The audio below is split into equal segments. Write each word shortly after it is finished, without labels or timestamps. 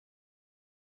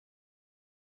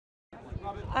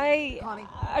I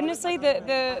honestly,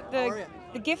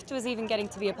 the gift was even getting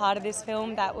to be a part of this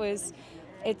film. I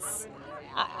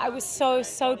was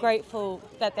so grateful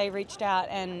that they reached out,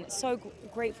 and so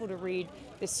grateful to read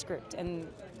this script and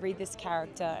read this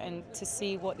character and to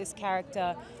see what this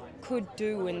character could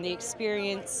do and the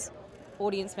experience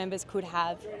audience members could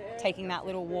have taking that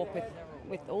little walk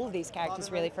with all of these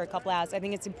characters really for a couple hours. I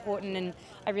think it's important, and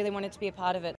I really wanted to be a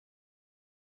part of it.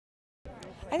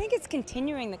 I think it's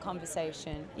continuing the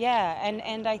conversation, yeah,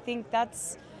 and I think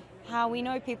that's how we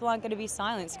know people aren't going to be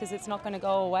silenced, because it's not going to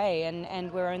go away,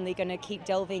 and we're only going to keep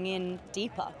delving in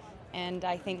deeper. And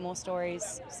I think more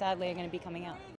stories, sadly, are going to be coming out.